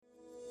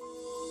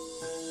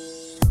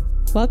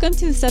Welcome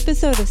to this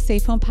episode of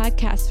Safe Home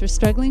Podcast for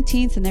struggling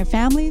teens and their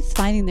families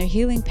finding their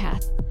healing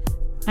path.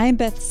 I am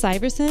Beth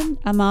Syverson,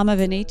 a mom of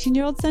an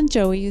 18-year-old son,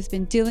 Joey, who's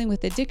been dealing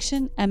with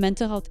addiction and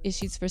mental health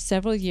issues for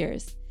several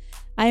years.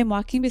 I am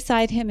walking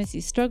beside him as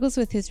he struggles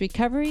with his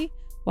recovery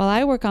while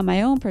I work on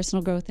my own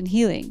personal growth and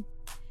healing.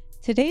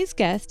 Today's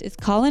guest is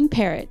Colin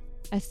Parrott,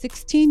 a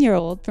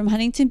 16-year-old from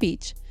Huntington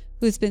Beach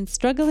who's been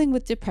struggling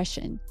with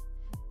depression.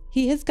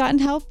 He has gotten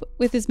help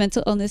with his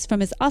mental illness from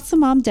his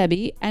awesome mom,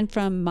 Debbie, and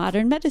from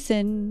modern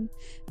medicine.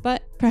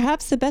 But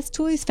perhaps the best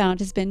tool he's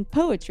found has been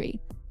poetry.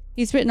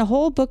 He's written a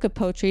whole book of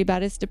poetry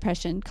about his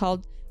depression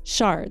called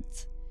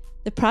Shards.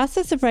 The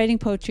process of writing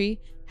poetry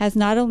has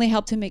not only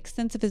helped him make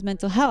sense of his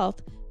mental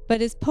health,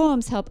 but his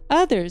poems help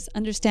others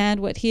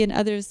understand what he and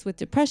others with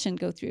depression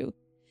go through.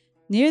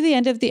 Near the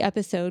end of the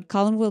episode,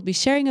 Colin will be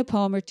sharing a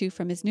poem or two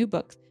from his new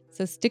book,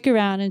 so stick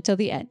around until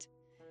the end.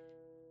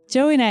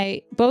 Joey and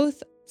I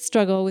both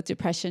struggle with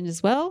depression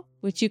as well,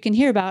 which you can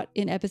hear about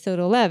in episode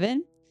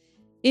 11.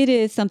 It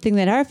is something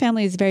that our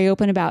family is very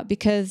open about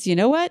because you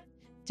know what?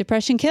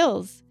 Depression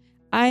kills.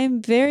 I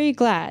am very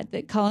glad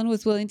that Colin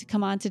was willing to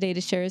come on today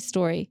to share his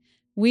story.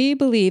 We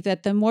believe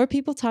that the more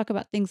people talk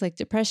about things like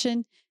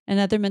depression and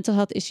other mental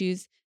health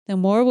issues, the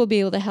more we'll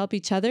be able to help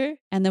each other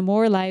and the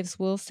more lives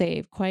we'll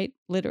save, quite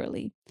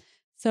literally.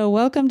 So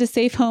welcome to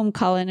Safe Home,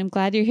 Colin. I'm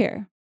glad you're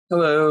here.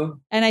 Hello.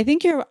 And I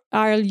think you're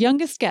our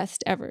youngest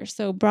guest ever.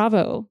 So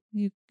bravo.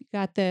 You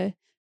got the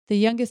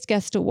youngest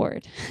guest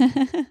award.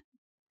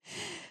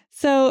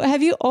 So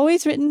have you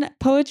always written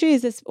poetry?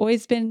 Has this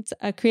always been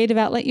a creative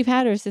outlet you've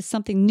had, or is this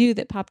something new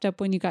that popped up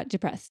when you got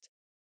depressed?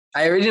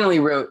 I originally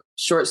wrote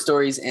short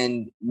stories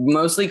and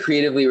mostly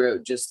creatively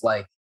wrote just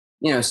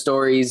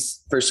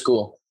stories for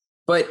school.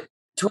 But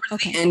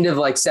towards the end of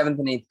 7th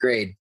and 8th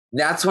grade,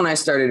 that's when I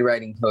started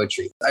writing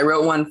poetry. I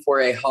wrote one for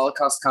a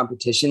Holocaust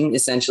competition.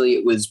 Essentially,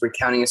 it was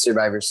recounting a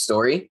survivor's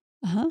story.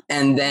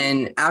 And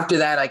then after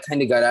that, I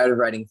kind of got out of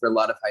writing for a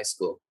lot of high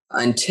school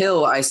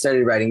until I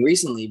started writing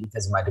recently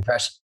because of my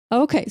depression.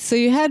 Okay. So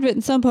you had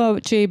written some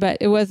poetry, but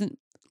it wasn't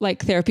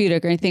like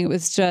therapeutic or anything. It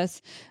was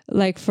just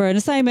like for an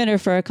assignment or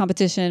for a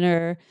competition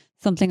or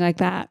something like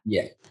that.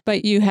 Yeah.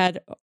 But you had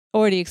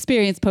already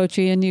experienced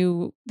poetry and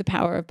knew the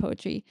power of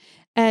poetry.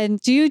 And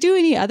do you do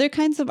any other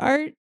kinds of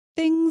art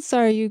things?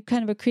 Are you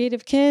kind of a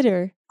creative kid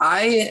or?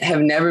 I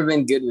have never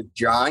been good with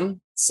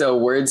drawing. So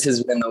words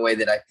has been the way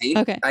that I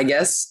paint, I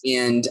guess.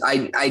 And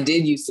I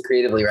did used to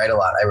creatively write a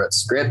lot. I wrote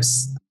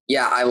scripts.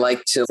 Yeah, I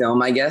like to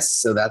film, I guess.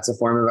 So that's a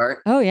form of art.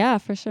 Oh, yeah,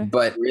 for sure.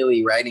 But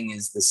really writing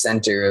is the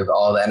center of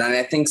all that. And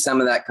I think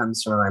some of that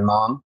comes from my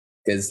mom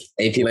because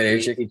AP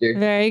literature teacher.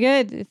 Very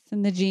good. It's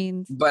in the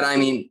genes. But I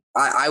mean,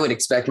 I would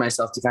expect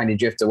myself to kind of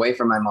drift away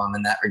from my mom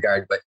in that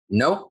regard. But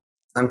no,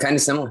 I'm kind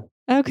of similar.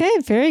 Okay,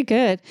 very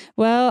good.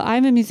 Well,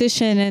 I'm a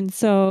musician, and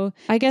so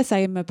I guess I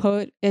am a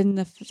poet in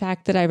the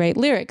fact that I write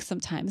lyrics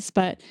sometimes,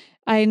 but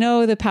I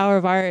know the power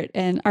of art,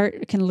 and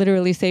art can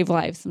literally save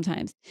lives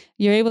sometimes.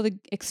 You're able to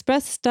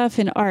express stuff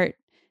in art,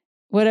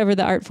 whatever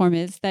the art form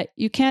is, that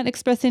you can't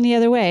express any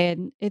other way,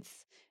 and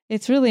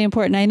it's really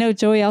important. I know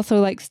Joey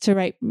also likes to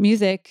write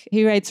music.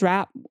 He writes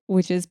rap,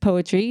 which is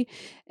poetry.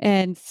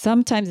 And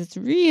sometimes it's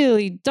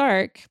really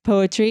dark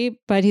poetry,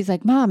 but he's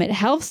like, Mom, it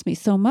helps me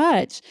so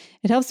much.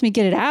 It helps me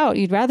get it out.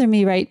 You'd rather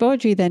me write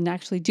poetry than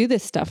actually do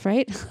this stuff,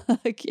 right?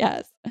 Like,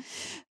 yes.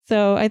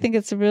 So I think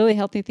it's a really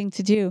healthy thing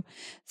to do.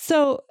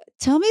 So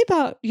tell me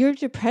about your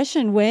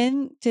depression.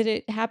 When did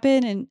it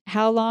happen and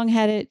how long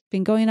had it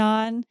been going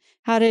on?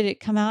 How did it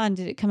come on?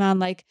 Did it come on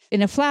like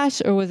in a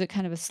flash or was it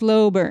kind of a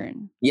slow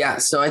burn? Yeah.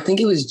 So I think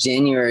it was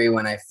January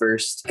when I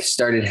first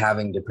started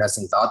having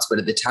depressing thoughts. But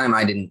at the time,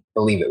 I didn't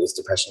believe it was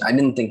depression. I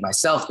didn't think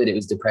myself that it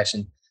was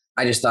depression.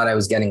 I just thought I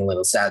was getting a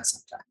little sad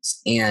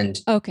sometimes. And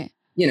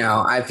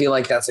I feel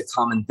like that's a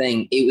common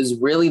thing. It was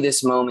really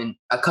this moment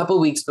a couple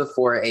of weeks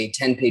before a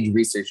 10-page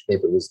research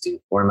paper was due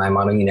for my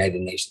Model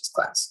United Nations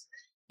class.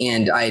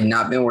 And I had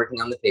not been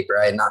working on the paper.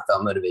 I had not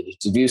felt motivated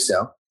to do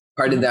so.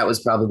 Part of that was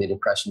probably the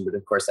depression, but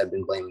of course I've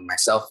been blaming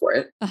myself for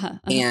it.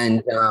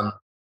 And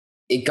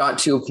it got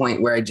to a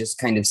point where I just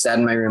kind of sat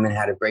in my room and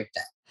had a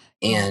breakdown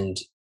and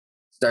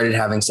started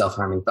having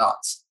self-harming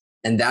thoughts.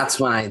 And that's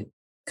when I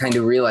kind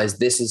of realized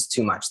this is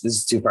too much. This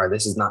is too far.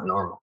 This is not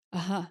normal.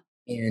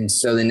 And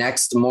so the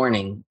next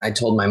morning I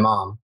told my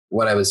mom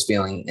what I was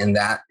feeling. And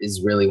that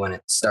is really when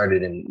it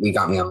started and we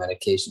got me on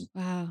medication.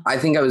 Wow. I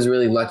think I was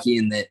really lucky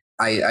in that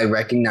I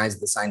recognized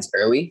the signs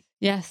early.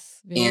 Yes.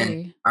 Very.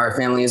 And our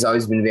family has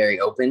always been very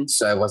open.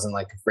 So I wasn't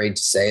afraid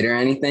to say it or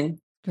anything.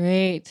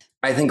 Great.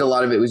 I think a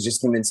lot of it was just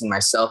convincing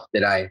myself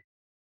that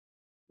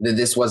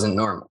this wasn't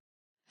normal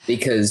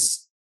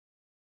because,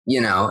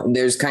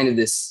 there's kind of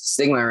this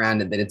stigma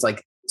around it that it's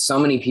like so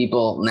many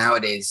people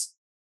nowadays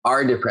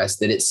are depressed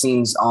that it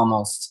seems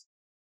almost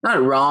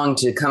not wrong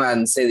to come out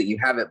and say that you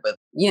have it, but,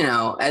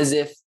 as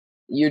if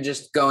you're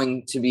just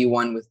going to be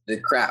one with the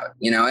crowd.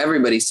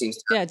 Everybody seems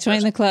to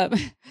join the club.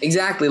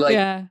 Exactly.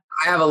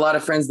 I have a lot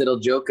of friends that'll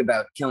joke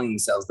about killing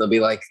themselves. They'll be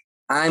like,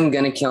 I'm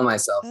going to kill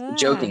myself,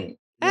 jokingly.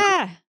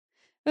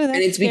 Oh, that's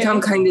And it's scary.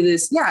 become kind of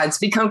this, it's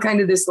become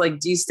kind of this like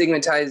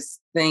destigmatized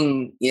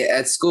thing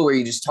at school where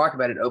you just talk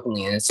about it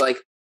openly. And it's like,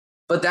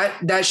 but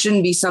that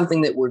shouldn't be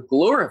something that we're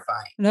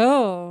glorifying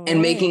No,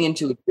 and making right.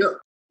 into a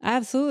joke.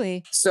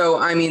 Absolutely. So,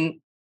 I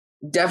mean,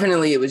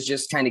 definitely it was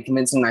just kind of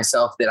convincing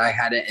myself that I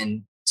had it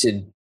and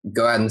to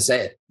go out and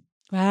say it.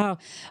 Wow.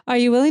 Are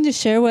you willing to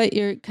share what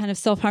your kind of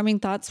self-harming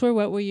thoughts were?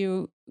 What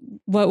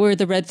were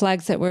the red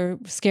flags that were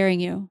scaring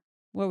you?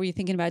 What were you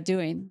thinking about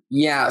doing?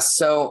 Yeah.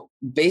 So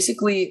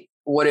basically,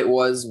 what it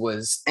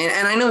was,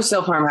 and I know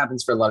self harm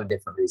happens for a lot of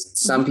different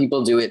reasons. Some Mhm.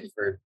 people do it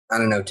for, I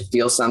don't know, to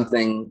feel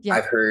something, Yeah.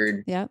 I've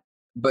heard. Yeah.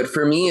 But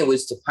for me, it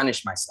was to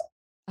punish myself.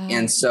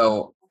 And Oh.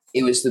 so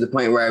it was to the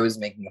point where I was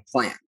making a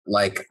plan.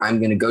 Like, I'm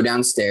going to go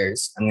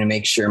downstairs. I'm going to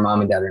make sure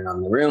mom and dad are not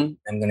in the room.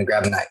 I'm going to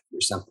grab a knife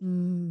or something.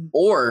 Mm.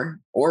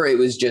 Or it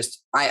was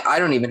just, I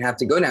don't even have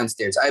to go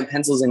downstairs. I have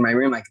pencils in my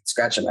room I could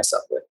scratch at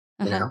myself with,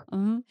 you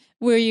know,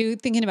 Were you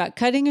thinking about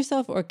cutting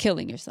yourself or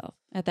killing yourself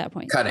at that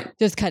point? cutting.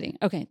 Just cutting.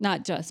 Okay.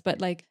 Not just,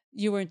 but like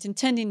you weren't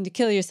intending to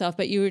kill yourself,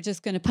 but you were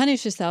just going to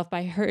punish yourself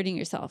by hurting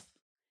yourself.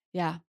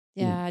 Yeah.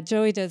 Yeah.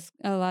 Joey does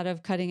a lot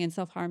of cutting and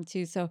self-harm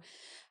too. So,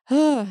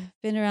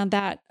 been around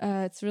that.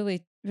 It's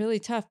really, really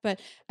tough, but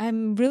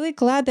I'm really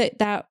glad that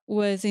that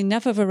was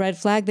enough of a red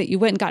flag that you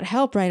went and got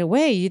help right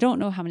away. You don't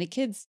know how many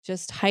kids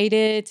just hide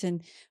it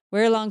and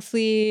wear long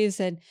sleeves.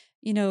 And,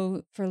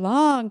 for a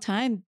long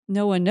time,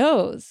 no one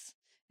knows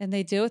and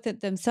they deal with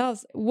it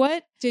themselves.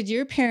 What did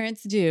your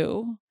parents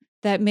do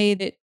that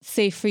made it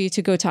safe for you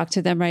to go talk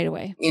to them right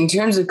away? In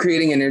terms of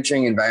creating a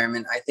nurturing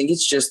environment, I think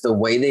it's just the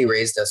way they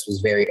raised us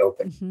was very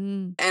open.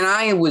 Mm-hmm. And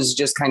I was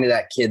just kind of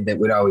that kid that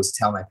would always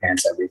tell my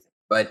parents everything.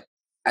 But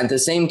at the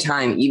same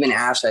time, even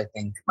Ash, I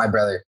think, my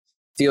brother,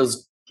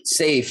 feels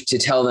safe to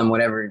tell them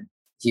whatever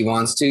he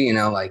wants to,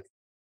 like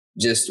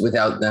just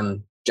without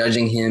them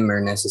judging him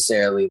or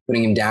necessarily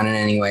putting him down in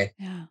any way.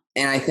 Yeah.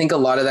 And I think a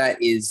lot of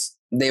that is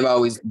they've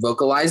always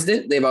vocalized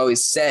it. They've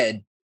always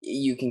said,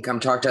 you can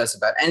come talk to us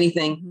about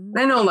anything. Mm-hmm. And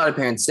I know a lot of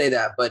parents say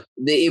that, but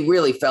it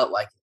really felt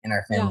like it in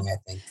our family, I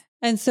think.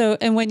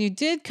 And when you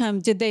did come,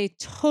 did they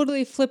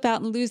totally flip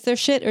out and lose their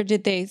shit, or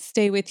did they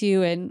stay with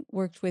you and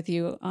worked with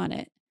you on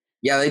it?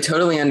 Yeah, they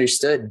totally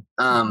understood.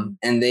 And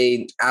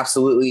they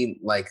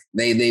absolutely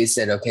they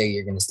said, okay,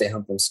 you're going to stay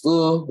home from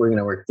school. We're going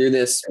to work through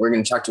this. We're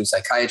going to talk to a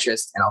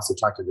psychiatrist and also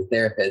talk to the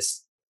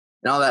therapist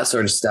and all that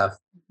sort of stuff.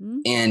 Mm-hmm.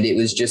 And it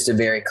was just a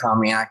very calm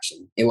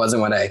reaction. It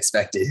wasn't what I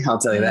expected. I'll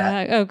tell you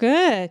that. Oh,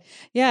 good.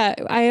 Yeah.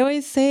 I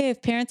always say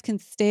if parents can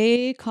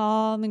stay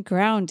calm and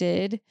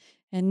grounded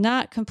and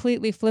not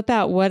completely flip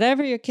out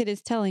whatever your kid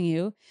is telling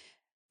you,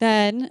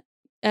 then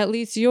at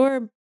least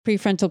your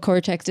prefrontal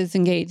cortex is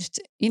engaged.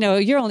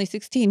 You're only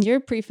 16. Your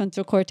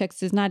prefrontal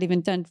cortex is not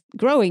even done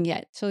growing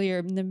yet till you're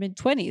in the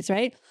mid-20s,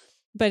 right?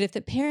 But if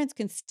the parents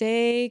can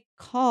stay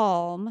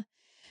calm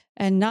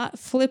and not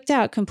flipped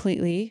out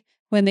completely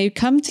when they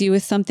come to you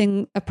with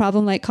a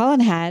problem like Colin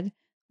had,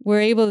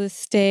 we're able to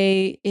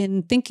stay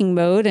in thinking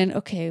mode and,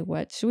 okay,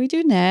 what should we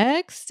do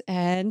next?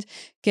 And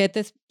get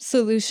the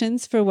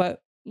solutions for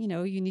what you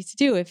need to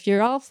do. If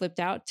you're all flipped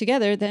out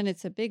together, then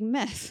it's a big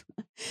mess.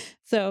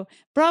 So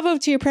bravo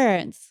to your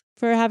parents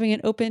for having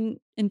an open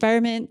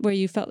environment where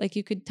you felt like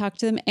you could talk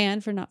to them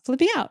and for not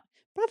flipping out.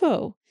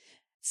 Bravo.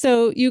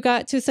 So you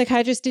got to a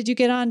psychiatrist. Did you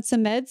get on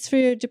some meds for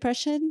your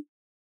depression?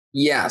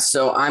 Yeah.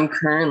 So I'm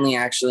currently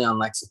actually on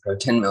Lexapro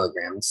 10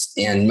 milligrams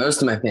and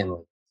most of my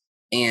family,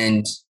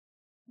 and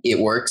it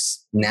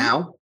works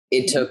now.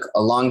 It took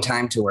a long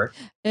time to work.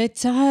 It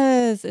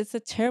does. It's a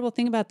terrible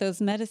thing about those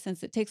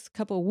medicines. It takes a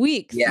couple of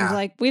weeks. Yeah.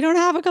 Like, we don't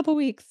have a couple of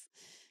weeks.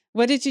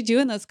 What did you do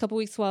in those couple of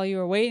weeks while you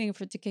were waiting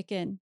for it to kick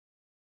in?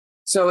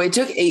 So it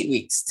took 8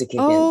 weeks to kick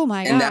in. Oh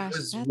my gosh. And that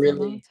was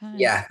really,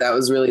 that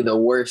was really the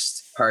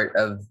worst part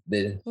of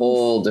the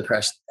whole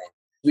depression thing.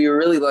 We were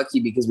really lucky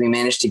because we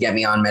managed to get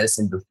me on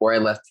medicine before I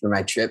left for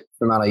my trip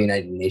for Model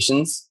United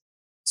Nations.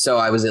 So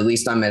I was at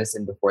least on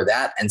medicine before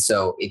that. And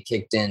so it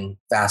kicked in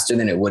faster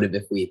than it would have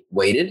if we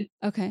waited.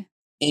 Okay.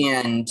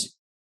 And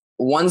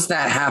once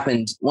that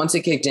happened, once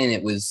it kicked in,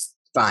 it was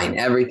fine.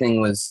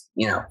 Everything was,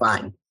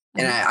 fine.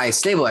 And I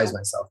stabilized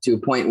myself to a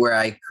point where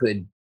I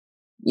could,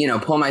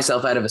 pull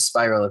myself out of a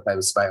spiral if I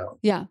was spiraling.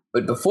 Yeah.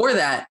 But before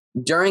that,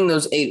 during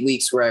those 8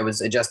 weeks where I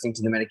was adjusting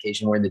to the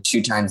medication were the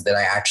 2 times that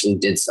I actually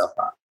did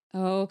self-harm.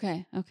 Oh,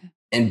 okay. Okay.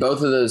 And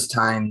both of those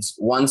times,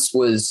 once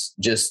was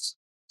just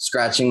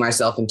scratching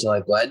myself until I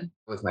bled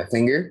with my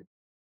finger.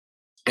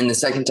 And the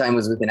second time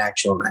was with an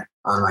actual knife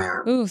on my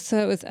arm. Oh, so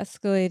it was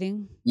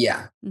escalating.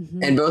 Yeah.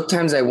 Mm-hmm. And both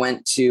times I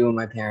went to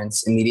my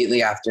parents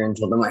immediately after and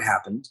told them what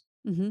happened.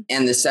 Mm-hmm.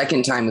 And the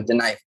second time with the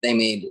knife, they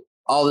made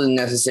all the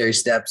necessary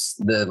steps,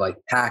 the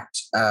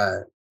pact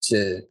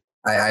to,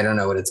 I don't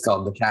know what it's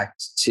called, the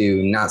pact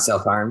to not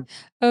self-harm.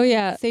 Oh,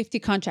 yeah. Safety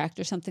contract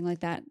or something like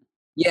that.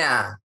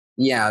 Yeah.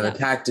 Yeah. The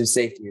pact of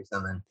safety or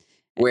something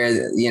where,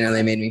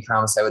 they made me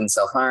promise I wouldn't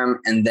self-harm.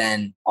 And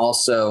then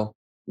also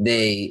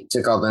they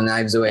took all the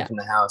knives away from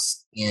the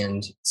house,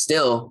 and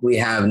still we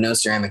have no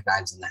ceramic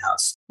knives in the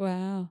house.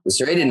 Wow. The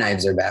serrated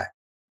knives are back.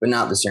 but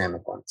not the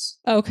ceramic ones.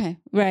 Okay.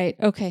 Right.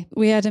 Okay.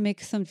 We had to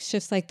make some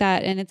shifts like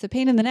that, and it's a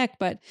pain in the neck,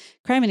 but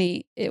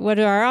criminy, what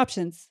are our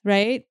options?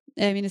 Right.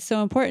 I mean, it's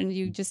so important.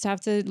 You just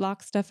have to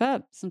lock stuff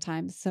up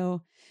sometimes.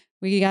 So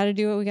we got to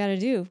do what we got to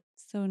do.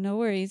 So no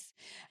worries.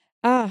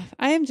 I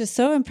am just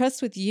so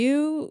impressed with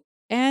you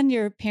and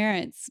your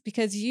parents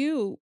because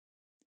you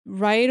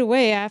right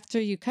away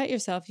after you cut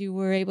yourself, you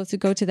were able to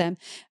go to them.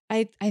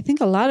 I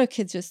think a lot of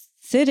kids just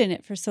sit in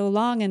it for so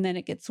long and then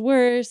it gets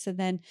worse and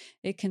then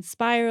it can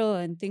spiral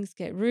and things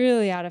get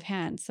really out of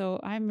hand. So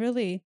I'm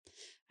really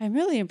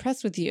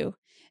impressed with you.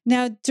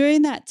 Now,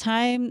 during that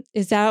time,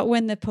 is that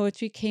when the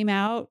poetry came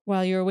out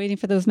while you were waiting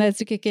for those meds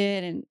to kick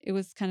in and it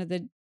was kind of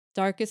the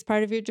darkest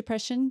part of your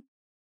depression?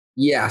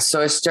 Yeah,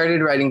 so I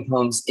started writing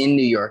poems in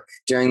New York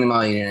during the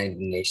Model United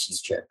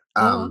Nations trip.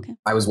 Oh, okay.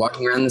 I was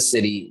walking around the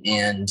city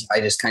and I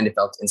just kind of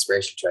felt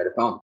inspiration to write a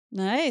poem.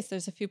 Nice.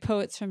 There's a few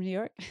poets from New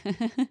York.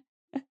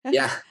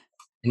 Yeah.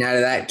 And out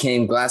of that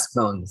came Glass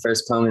Cone, the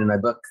first poem in my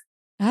book.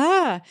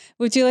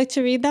 Would you like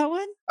to read that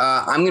one?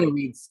 I'm going to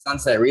read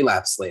Sunset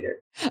Relapse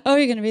later. Oh,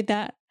 you're going to read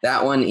that?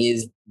 That one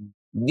is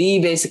the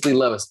basically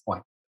lowest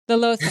point. The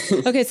lowest.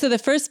 Okay, so the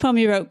first poem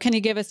you wrote, can you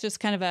give us just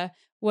kind of a,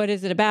 what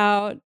is it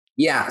about?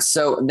 Yeah,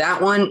 so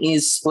that one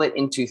is split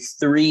into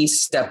 3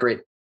 separate,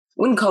 I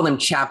wouldn't call them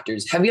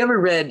chapters. Have you ever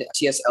read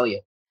T.S.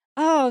 Eliot?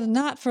 Oh,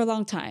 not for a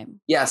long time.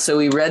 Yeah, so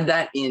we read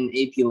that in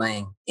AP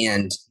Lang.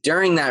 And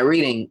during that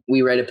reading,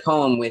 we read a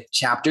poem with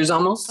chapters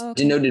almost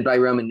denoted by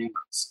Roman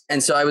numerals.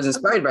 And so I was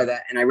inspired by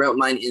that. And I wrote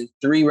mine in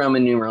 3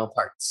 Roman numeral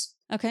parts.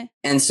 Okay.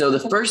 And so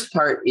the first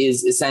part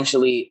is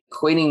essentially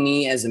equating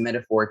me as a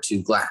metaphor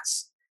to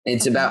glass. And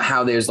it's about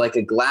how there's like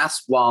a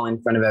glass wall in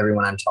front of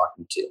everyone I'm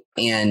talking to.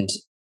 And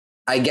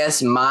I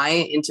guess my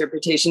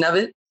interpretation of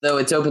it, though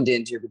it's open to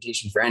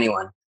interpretation for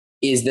anyone,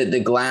 is that the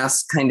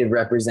glass kind of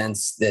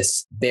represents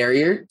this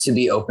barrier to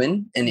be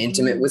open and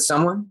intimate with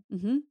someone.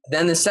 Mm-hmm.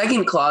 Then the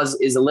second clause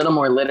is a little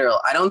more literal.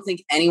 I don't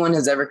think anyone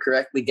has ever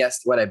correctly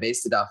guessed what I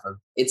based it off of.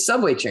 It's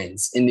subway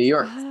trains in New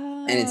York.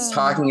 And it's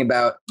talking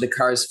about the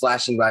cars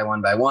flashing by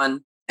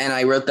one. And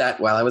I wrote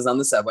that while I was on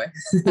the subway.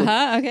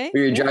 Okay.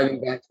 We were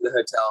driving back to the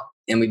hotel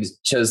and we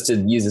just chose to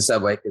use the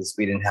subway because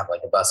we didn't have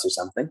like a bus or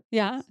something.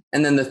 Yeah.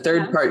 And then the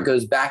third part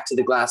goes back to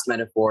the glass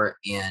metaphor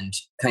and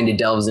kind of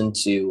delves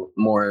into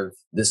more of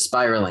the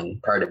spiraling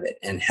part of it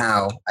and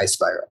how I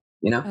spiral,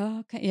 you know? Oh,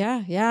 okay.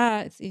 Yeah.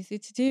 Yeah. It's easy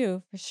to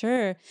do for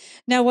sure.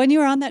 Now, when you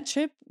were on that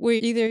trip, were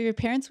either your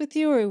parents with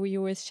you or were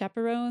you with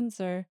chaperones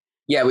or?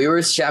 Yeah, we were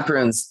with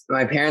chaperones.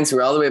 My parents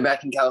were all the way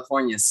back in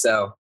California.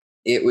 So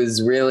it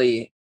was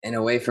really an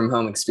away from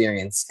home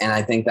experience. And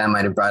I think that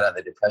might have brought out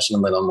the depression a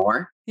little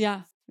more.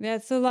 Yeah.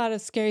 That's a lot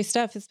of scary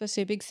stuff,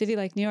 especially a big city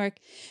like New York.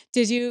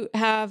 Did you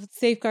have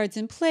safeguards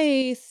in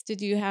place? Did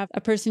you have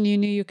a person you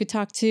knew you could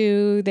talk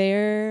to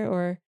there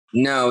or?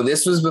 No,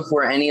 this was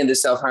before any of the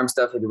self-harm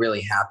stuff had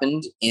really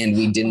happened. And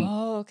we didn't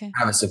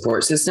have a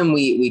support system.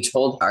 We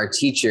told our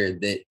teacher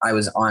that I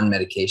was on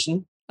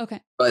medication.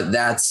 Okay. But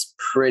that's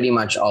pretty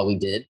much all we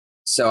did.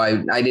 So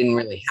I didn't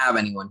really have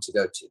anyone to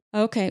go to.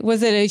 Okay.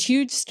 Was it a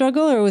huge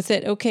struggle or was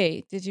it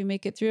okay? Did you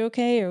make it through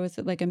okay? Or was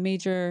it like a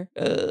major?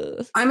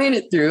 I made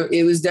it through.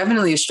 It was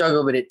definitely a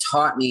struggle, but it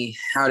taught me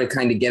how to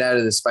kind of get out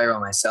of the spiral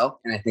myself.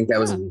 And I think that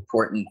was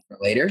important for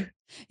later.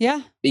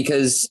 Yeah.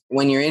 Because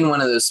when you're in one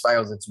of those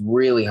spirals, it's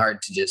really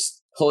hard to just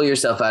pull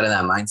yourself out of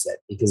that mindset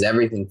because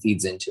everything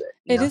feeds into it.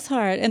 It is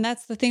hard. And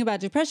that's the thing about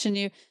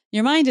depression.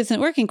 Your mind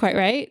isn't working quite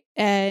right.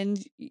 And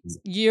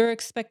you're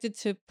expected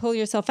to pull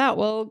yourself out.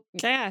 Well,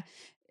 yeah,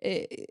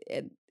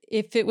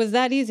 if it was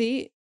that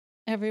easy,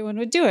 everyone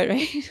would do it,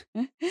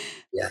 right?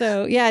 Yeah.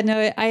 So yeah,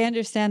 no, I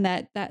understand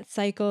that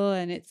cycle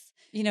and it's,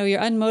 you're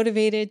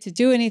unmotivated to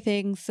do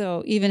anything.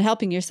 So even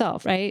helping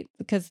yourself, right?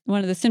 Because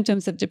one of the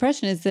symptoms of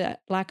depression is the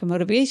lack of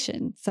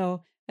motivation.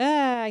 So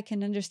I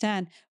can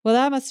understand. Well,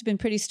 that must have been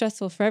pretty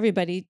stressful for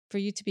everybody for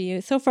you to be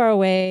so far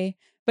away.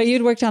 But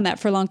you'd worked on that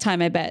for a long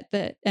time, I bet,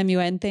 the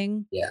MUN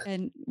thing. Yeah.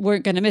 And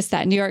weren't going to miss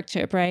that New York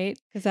trip, right?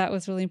 Because that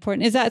was really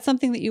important. Is that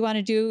something that you want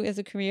to do as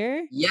a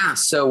career? Yeah.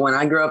 So when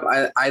I grew up,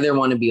 I either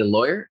want to be a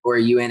lawyer or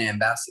a UN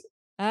ambassador.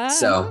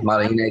 So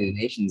Model United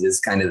Nations is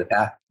kind of the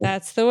path.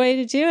 That's the way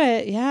to do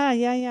it.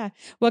 Yeah.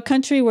 What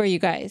country were you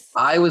guys?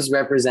 I was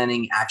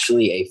representing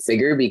actually a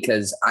figure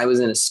because I was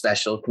in a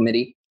special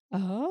committee.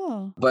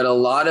 Oh. But a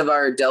lot of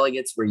our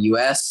delegates were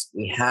US.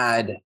 We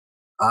had,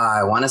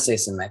 I want to say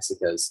some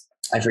Mexicos.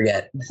 I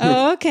forget.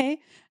 Oh, okay.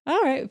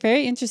 All right.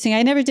 Very interesting.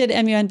 I never did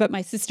MUN, but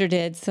my sister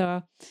did.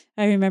 So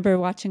I remember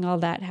watching all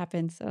that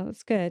happen. So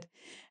it's good.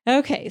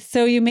 Okay.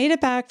 So you made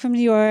it back from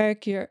New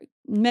York. Your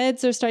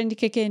meds are starting to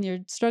kick in. You're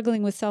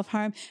struggling with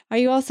self-harm. Are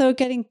you also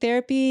getting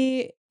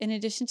therapy in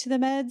addition to the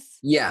meds?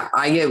 Yeah,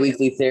 I get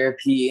weekly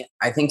therapy.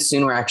 I think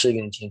soon we're actually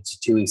going to change to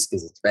 2 weeks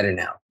because it's better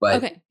now.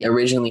 But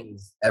originally it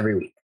was every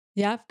week.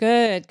 Yeah.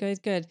 Good.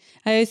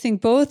 I always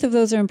think both of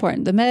those are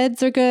important. The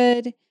meds are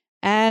good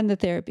and the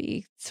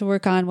therapy to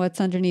work on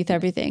what's underneath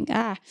everything.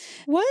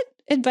 What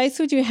advice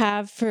would you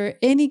have for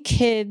any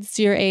kids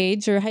your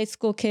age or high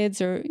school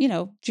kids or,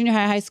 junior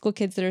high school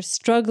kids that are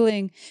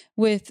struggling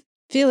with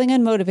feeling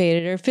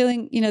unmotivated or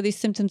feeling, these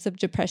symptoms of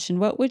depression,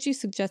 what would you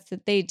suggest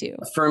that they do?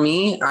 For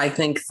me, I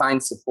think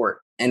find support.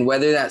 And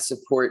whether that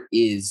support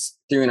is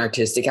through an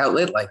artistic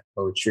outlet like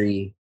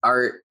poetry,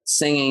 art,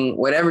 singing,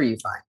 whatever you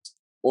find,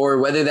 or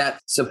whether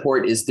that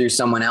support is through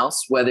someone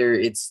else, whether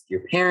it's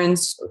your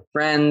parents or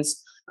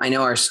friends. I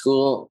know our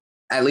school,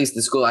 at least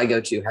the school I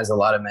go to, has a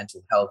lot of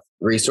mental health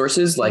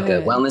resources, like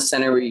a wellness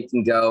center where you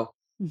can go,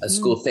 a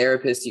school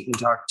therapist you can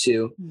talk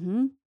to.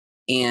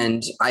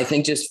 And I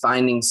think just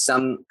finding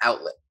some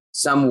outlet,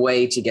 some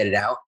way to get it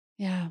out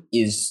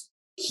is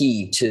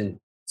key to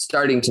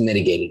starting to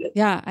mitigate it.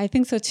 Yeah, I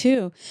think so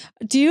too.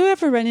 Do you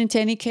ever run into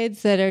any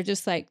kids that are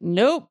just like,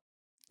 nope,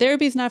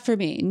 therapy's not for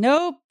me.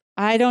 Nope,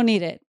 I don't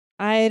need it.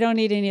 I don't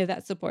need any of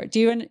that support. Do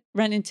you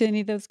run into any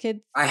of those kids?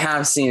 I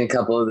have seen a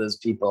couple of those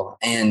people,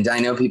 and I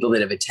know people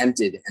that have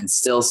attempted and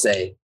still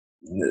say,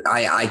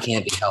 I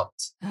can't be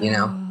helped,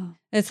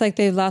 It's like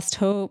they've lost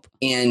hope.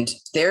 And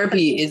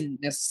therapy isn't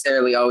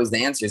necessarily always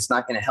the answer. It's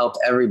not going to help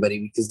everybody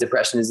because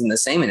depression isn't the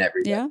same in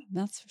everybody. Yeah,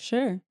 that's for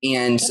sure.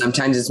 And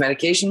sometimes it's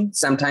medication,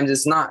 sometimes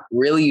it's not.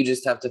 Really, you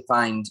just have to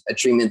find a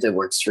treatment that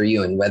works for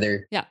you. And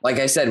whether, like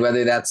I said,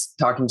 whether that's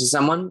talking to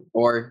someone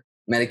or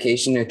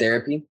medication or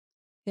therapy,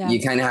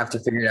 you kind of have to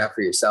figure it out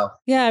for yourself.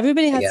 Yeah,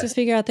 everybody has to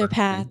figure out their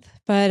path.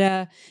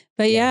 But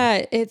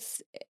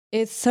it's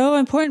so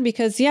important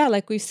because,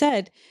 like we've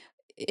said,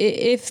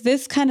 if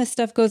this kind of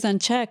stuff goes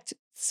unchecked,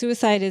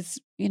 suicide is,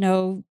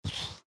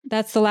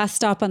 that's the last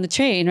stop on the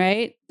train,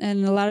 right?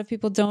 And a lot of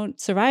people don't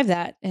survive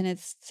that. And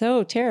it's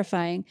so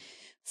terrifying.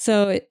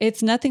 So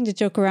it's nothing to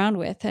joke around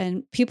with.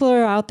 And people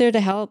are out there to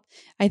help.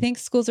 I think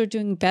schools are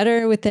doing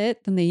better with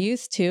it than they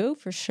used to,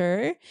 for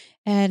sure.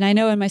 And I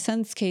know in my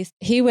son's case,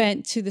 he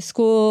went to the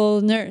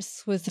school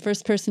nurse, was the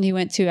first person he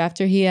went to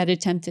after he had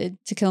attempted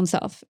to kill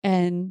himself.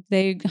 And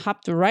they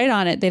hopped right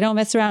on it. They don't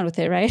mess around with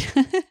it, right?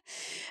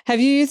 Have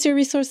you used your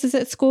resources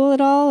at school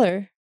at all,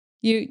 or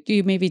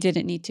you maybe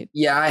didn't need to?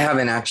 Yeah, I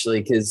haven't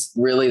actually, because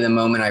really the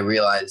moment I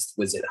realized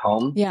was at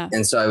home. Yeah.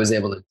 And so I was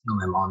able to tell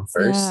my mom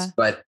first. Yeah.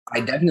 But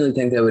I definitely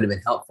think that would have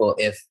been helpful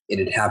if it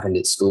had happened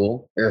at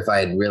school, or if I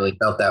had really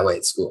felt that way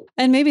at school.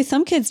 And maybe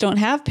some kids don't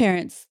have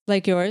parents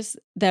like yours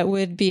that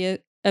would be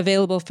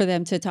available for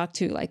them to talk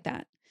to like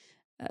that.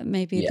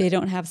 Maybe they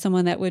don't have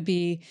someone that would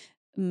be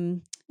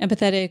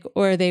empathetic,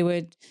 or they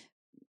would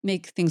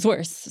make things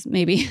worse,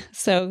 maybe.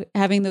 So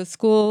having those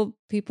school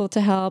people to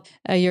help,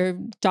 your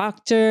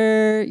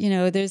doctor,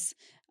 there's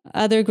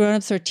other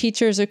grownups or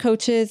teachers or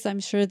coaches, I'm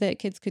sure that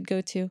kids could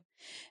go to.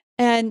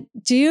 And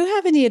do you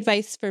have any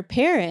advice for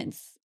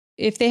parents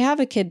if they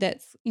have a kid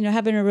that's,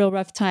 having a real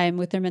rough time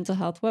with their mental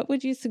health? What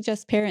would you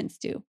suggest parents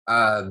do?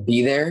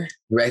 Be there,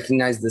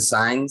 recognize the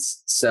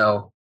signs.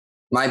 So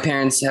my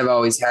parents have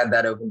always had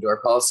that open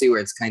door policy where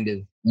it's kind of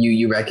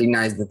you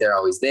recognize that they're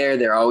always there.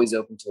 They're always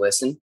open to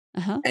listen.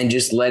 And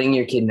just letting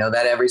your kid know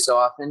that every so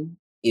often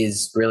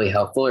is really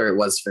helpful, or it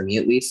was for me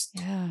at least.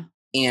 Yeah.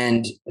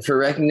 And for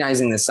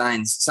recognizing the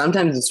signs,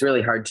 sometimes it's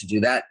really hard to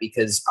do that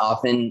because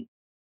often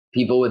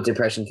people with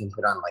depression can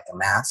put on like a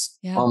mask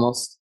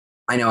almost.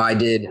 I know I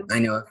did. I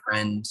know a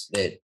friend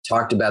that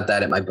talked about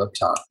that at my book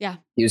talk. Yeah.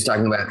 He was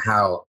talking about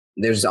how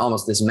there's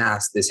almost this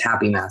mask, this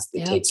happy mask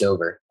that takes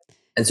over.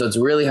 And so it's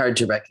really hard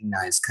to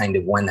recognize kind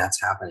of when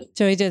that's happening.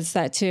 Joey does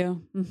that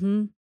too.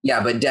 Mm-hmm.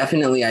 Yeah, but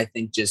definitely I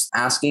think just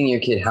asking your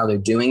kid how they're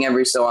doing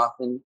every so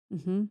often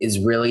is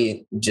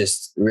really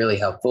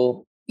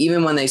helpful.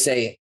 Even when they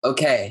say,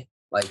 okay,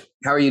 like,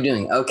 how are you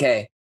doing?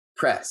 Okay,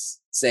 press.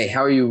 Say,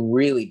 how are you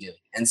really doing?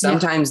 And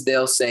sometimes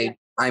they'll say,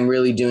 I'm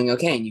really doing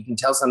okay. And you can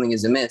tell something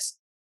is amiss.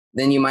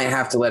 Then you might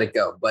have to let it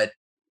go. But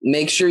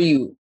make sure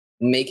you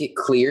make it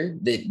clear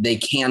that they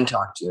can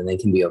talk to you and they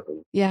can be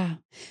open. Yeah,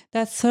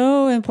 that's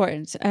so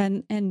important.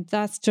 And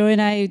that's Joy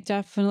and I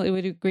definitely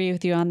would agree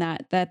with you on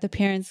that the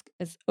parents,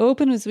 as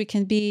open as we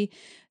can be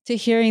to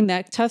hearing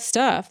that tough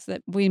stuff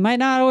that we might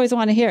not always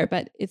want to hear,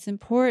 but it's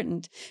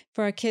important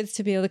for our kids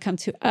to be able to come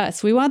to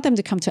us. We want them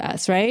to come to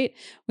us, right?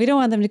 We don't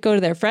want them to go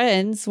to their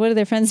friends. What do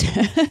their friends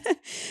do?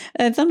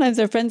 And sometimes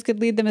their friends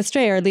could lead them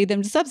astray, or lead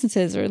them to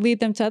substances, or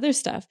lead them to other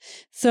stuff.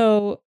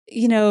 So,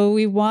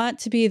 we want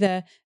to be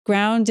the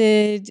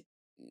grounded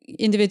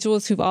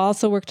individuals who've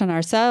also worked on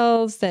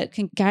ourselves that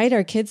can guide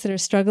our kids that are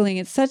struggling.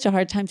 It's such a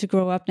hard time to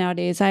grow up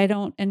nowadays. I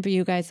don't envy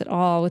you guys at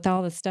all with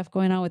all the stuff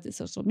going on with the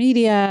social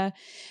media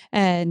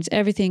and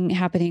everything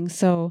happening.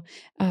 So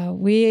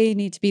we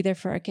need to be there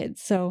for our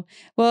kids. So,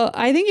 well,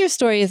 I think your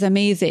story is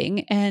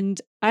amazing.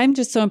 And I'm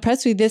just so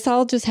impressed with you. This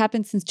all just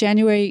happened since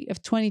January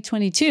of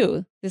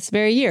 2022, this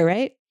very year,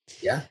 right?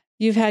 Yeah.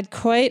 You've had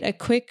quite a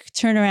quick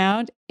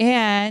turnaround,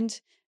 and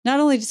not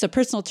only just a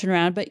personal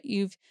turnaround, but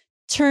you've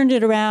turned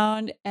it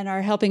around and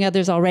are helping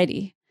others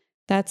already.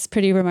 That's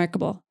pretty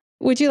remarkable.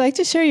 Would you like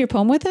to share your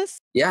poem with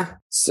us? Yeah.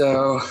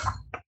 So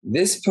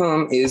this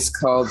poem is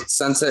called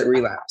Sunset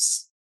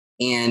Relapse.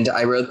 And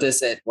I wrote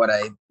this at what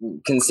I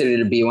consider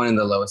to be one of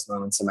the lowest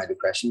moments of my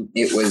depression.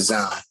 It was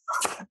a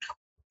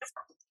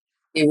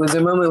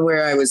moment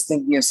where I was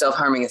thinking of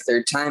self-harming a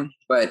third time,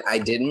 but I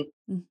didn't.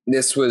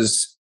 This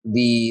was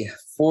the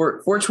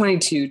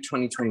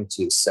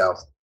 4/22/2022. So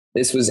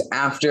this was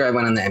after I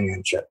went on the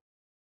Amiens trip.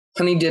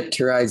 Honey dipped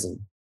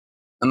horizon,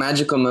 a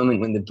magical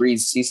moment when the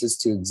breeze ceases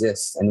to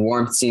exist and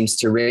warmth seems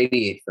to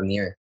radiate from the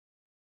earth.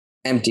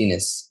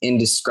 Emptiness,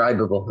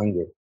 indescribable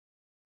hunger.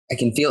 I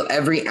can feel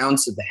every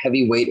ounce of the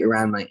heavy weight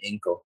around my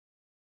ankle.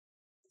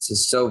 This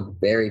is so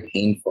very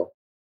painful.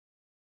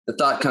 The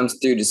thought comes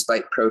through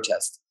despite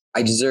protest.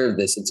 I deserve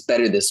this. It's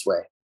better this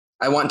way.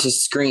 I want to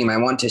scream. I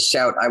want to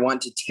shout. I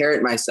want to tear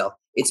at myself.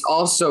 It's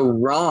all so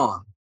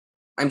wrong.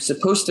 I'm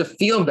supposed to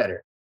feel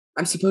better.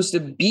 I'm supposed to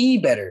be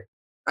better.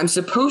 I'm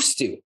supposed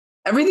to.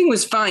 Everything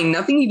was fine.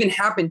 Nothing even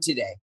happened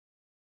today.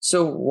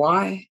 So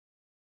why?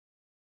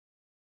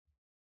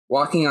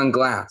 Walking on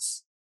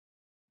glass.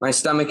 My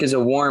stomach is a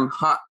warm,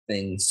 hot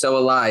thing, so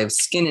alive,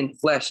 skin and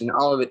flesh and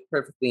all of it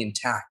perfectly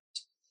intact.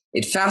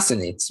 It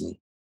fascinates me.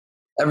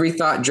 Every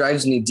thought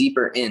drives me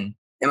deeper in.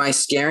 Am I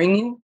scaring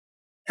you?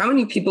 How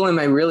many people am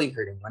I really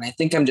hurting when I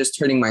think I'm just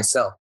hurting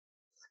myself?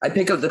 I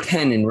pick up the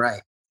pen and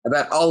write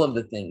about all of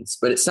the things,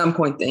 but at some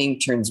point the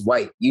ink turns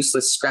white,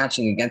 useless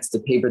scratching against the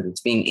paper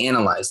that's being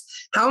analyzed.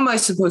 How am I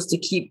supposed to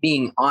keep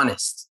being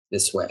honest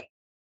this way?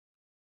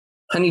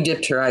 Honey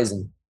dipped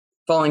horizon,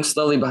 falling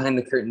slowly behind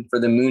the curtain for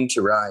the moon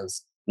to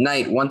rise.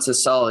 Night, once a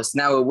solace,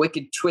 now a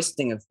wicked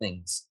twisting of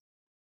things.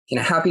 Can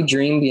a happy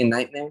dream be a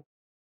nightmare?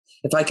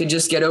 If I could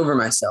just get over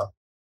myself.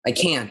 I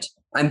can't.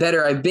 I'm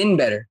better. I've been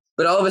better.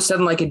 But all of a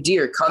sudden, like a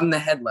deer caught in the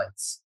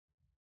headlights.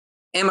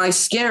 Am I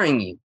scaring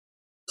you?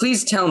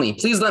 Please tell me.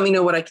 Please let me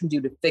know what I can do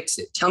to fix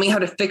it. Tell me how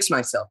to fix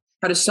myself,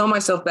 how to sew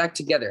myself back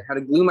together, how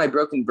to glue my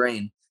broken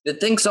brain that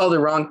thinks all the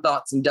wrong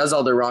thoughts and does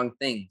all the wrong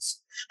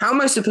things. How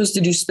am I supposed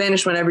to do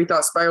Spanish when every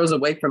thought spirals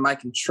away from my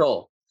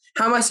control?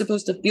 How am I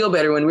supposed to feel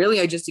better when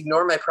really I just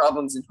ignore my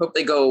problems and hope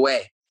they go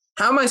away?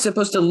 How am I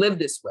supposed to live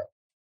this way?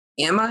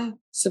 Am I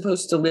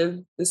supposed to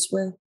live this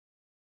way?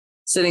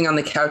 Sitting on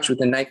the couch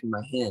with a knife in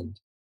my hand.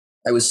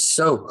 I was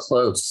so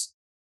close.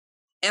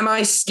 Am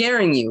I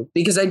scaring you?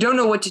 Because I don't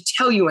know what to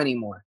tell you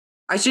anymore.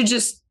 I should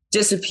just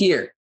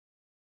disappear.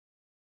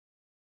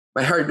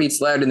 My heart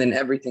beats louder than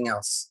everything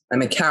else.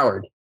 I'm a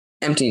coward.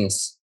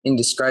 Emptiness,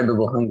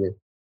 indescribable hunger.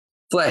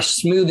 Flesh,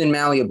 smooth and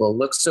malleable,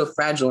 looks so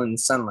fragile in the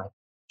sunlight.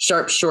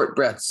 Sharp, short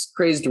breaths,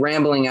 crazed,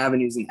 rambling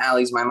avenues and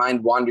alleys my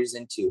mind wanders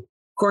into.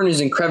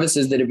 Corners and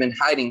crevices that have been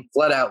hiding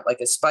flood out like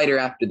a spider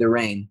after the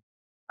rain.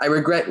 I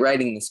regret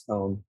writing this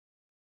poem,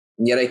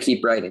 and yet I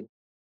keep writing.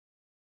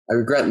 I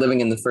regret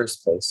living in the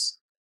first place,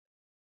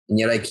 and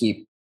yet I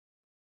keep.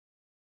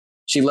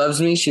 She loves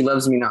me not. She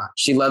loves me not.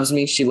 She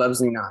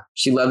loves me not.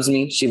 She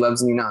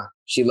loves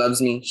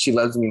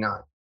me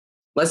not.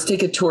 Let's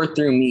take a tour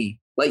through me.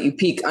 Let you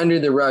peek under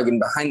the rug and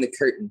behind the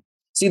curtain.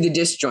 See the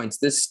disjoints,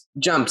 this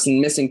jumps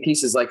and missing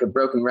pieces like a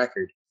broken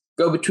record.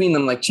 Go between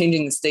them like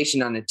changing the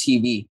station on a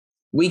TV.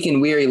 Weak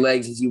and weary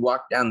legs as you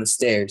walk down the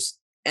stairs,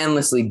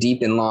 endlessly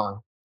deep and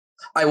long.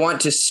 I want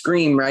to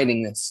scream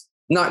writing this.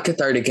 Not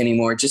cathartic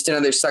anymore, just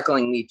another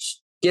suckling leech,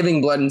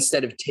 giving blood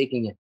instead of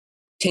taking it.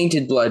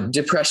 Tainted blood,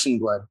 depression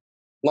blood.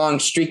 Long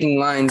streaking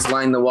lines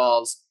line the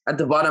walls. At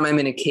the bottom, I'm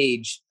in a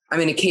cage. I'm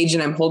in a cage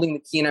and I'm holding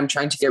the key and I'm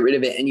trying to get rid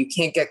of it and you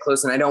can't get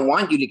close and I don't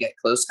want you to get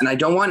close and I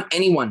don't want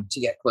anyone to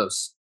get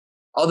close.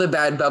 All the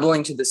bad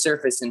bubbling to the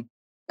surface and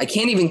I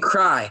can't even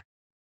cry.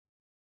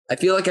 I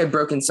feel like I've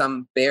broken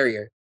some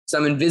barrier,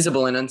 some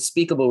invisible and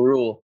unspeakable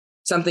rule.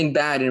 Something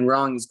bad and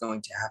wrong is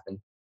going to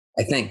happen,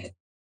 I think.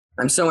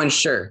 I'm so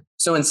unsure,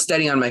 so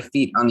unsteady on my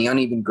feet on the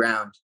uneven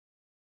ground.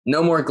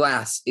 No more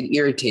glass, it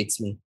irritates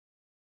me.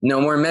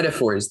 No more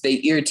metaphors,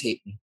 they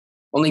irritate me.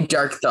 Only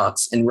dark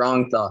thoughts and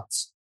wrong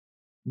thoughts.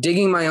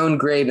 Digging my own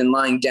grave and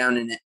lying down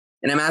in it,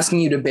 and I'm asking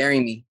you to bury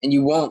me, and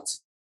you won't.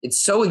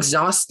 It's so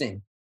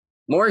exhausting,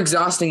 more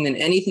exhausting than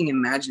anything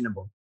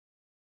imaginable.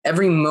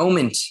 Every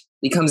moment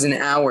becomes an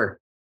hour.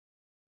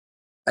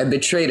 I've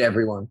betrayed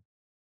everyone.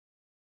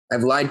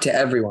 I've lied to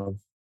everyone,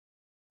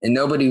 and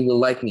nobody will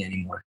like me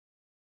anymore.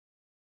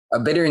 A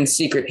bitter and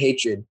secret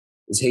hatred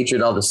is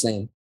hatred all the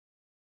same.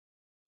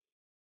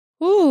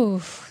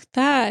 Ooh,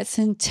 that's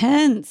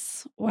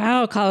intense.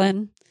 Wow,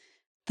 Colin.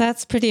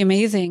 That's pretty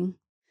amazing.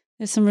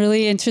 There's some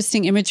really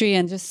interesting imagery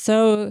and just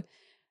so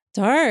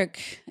dark.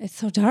 It's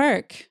so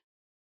dark.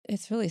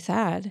 It's really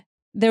sad.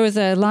 There was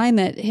a line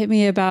that hit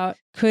me about,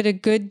 could a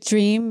good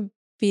dream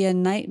be a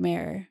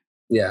nightmare?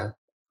 Yeah.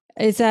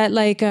 Is that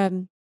like,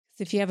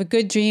 if you have a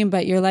good dream,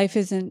 but your life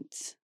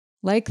isn't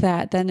like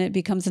that, then it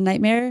becomes a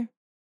nightmare?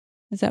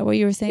 Is that what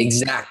you were saying?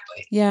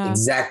 Exactly. Yeah.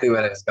 Exactly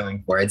what I was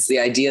going for. It's the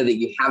idea that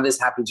you have this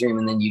happy dream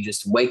and then you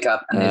just wake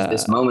up and there's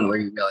this moment where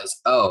you realize,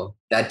 oh,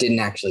 that didn't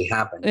actually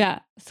happen.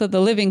 Yeah. So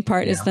the living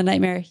part is the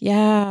nightmare.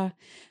 Yeah.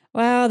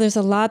 Wow. There's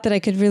a lot that I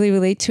could really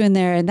relate to in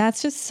there. And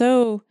that's just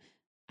so,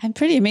 I'm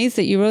pretty amazed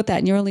that you wrote that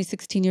and you're only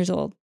 16 years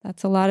old.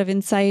 That's a lot of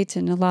insight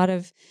and a lot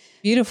of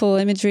beautiful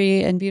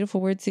imagery and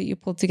beautiful words that you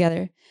pulled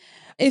together.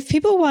 If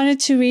people wanted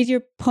to read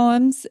your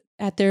poems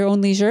at their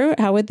own leisure,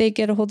 how would they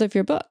get a hold of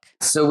your book?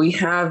 So we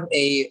have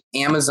a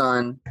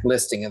Amazon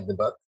listing of the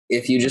book.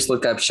 If you just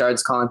look up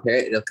Shards Colin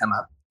Parrott, it'll come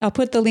up. I'll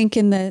put the link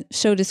in the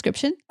show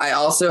description. I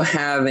also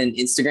have an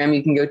Instagram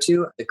you can go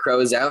to. The Crow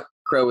is out,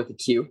 Crow with a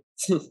Q,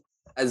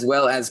 as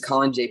well as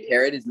Colin J.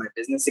 Parrott is my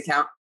business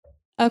account.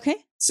 Okay.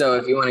 So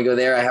if you want to go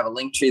there, I have a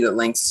link tree that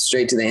links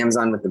straight to the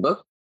Amazon with the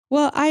book.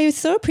 Well, I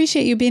so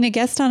appreciate you being a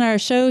guest on our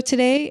show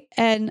today.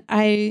 And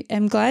I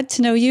am glad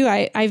to know you.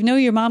 I know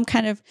your mom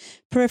kind of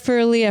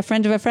peripherally, a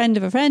friend of a friend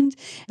of a friend,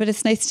 but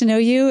it's nice to know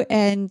you,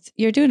 and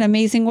you're doing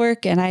amazing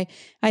work. And I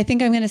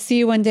think I'm going to see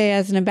you one day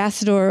as an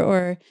ambassador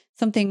or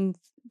something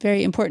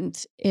very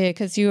important,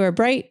 because you are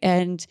bright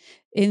and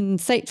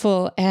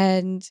insightful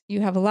and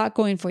you have a lot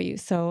going for you.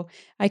 So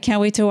I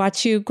can't wait to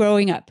watch you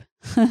growing up.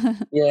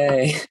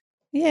 Yay.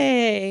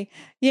 Yay.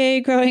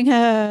 Yay, growing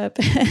up.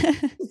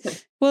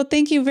 Well,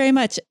 thank you very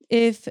much.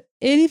 If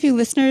any of you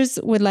listeners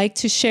would like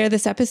to share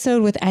this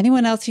episode with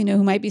anyone else you know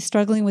who might be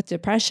struggling with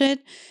depression,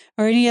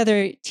 or any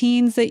other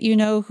teens that you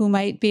know who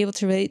might be able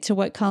to relate to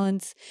what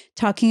Colin's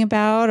talking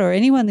about, or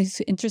anyone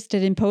who's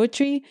interested in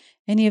poetry,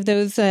 any of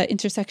those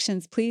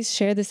intersections, please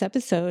share this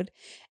episode.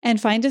 And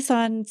find us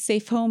on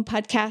Safe Home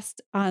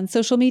Podcast on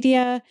social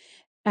media,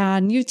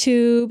 on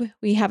YouTube.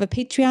 We have a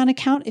Patreon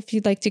account if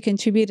you'd like to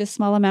contribute a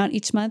small amount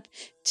each month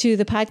to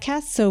the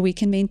podcast so we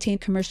can maintain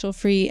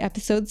commercial-free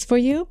episodes for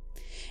you.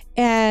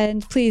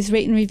 And please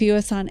rate and review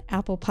us on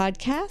Apple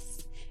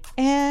Podcasts.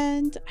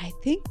 And I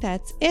think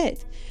that's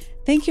it.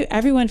 Thank you,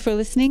 everyone, for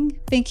listening.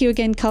 Thank you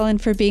again, Colin,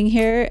 for being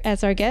here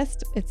as our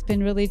guest. It's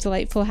been really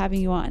delightful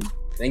having you on.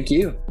 Thank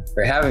you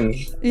for having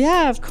me.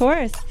 Yeah, of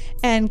course.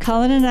 And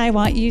Colin and I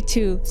want you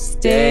to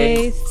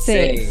stay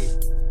safe.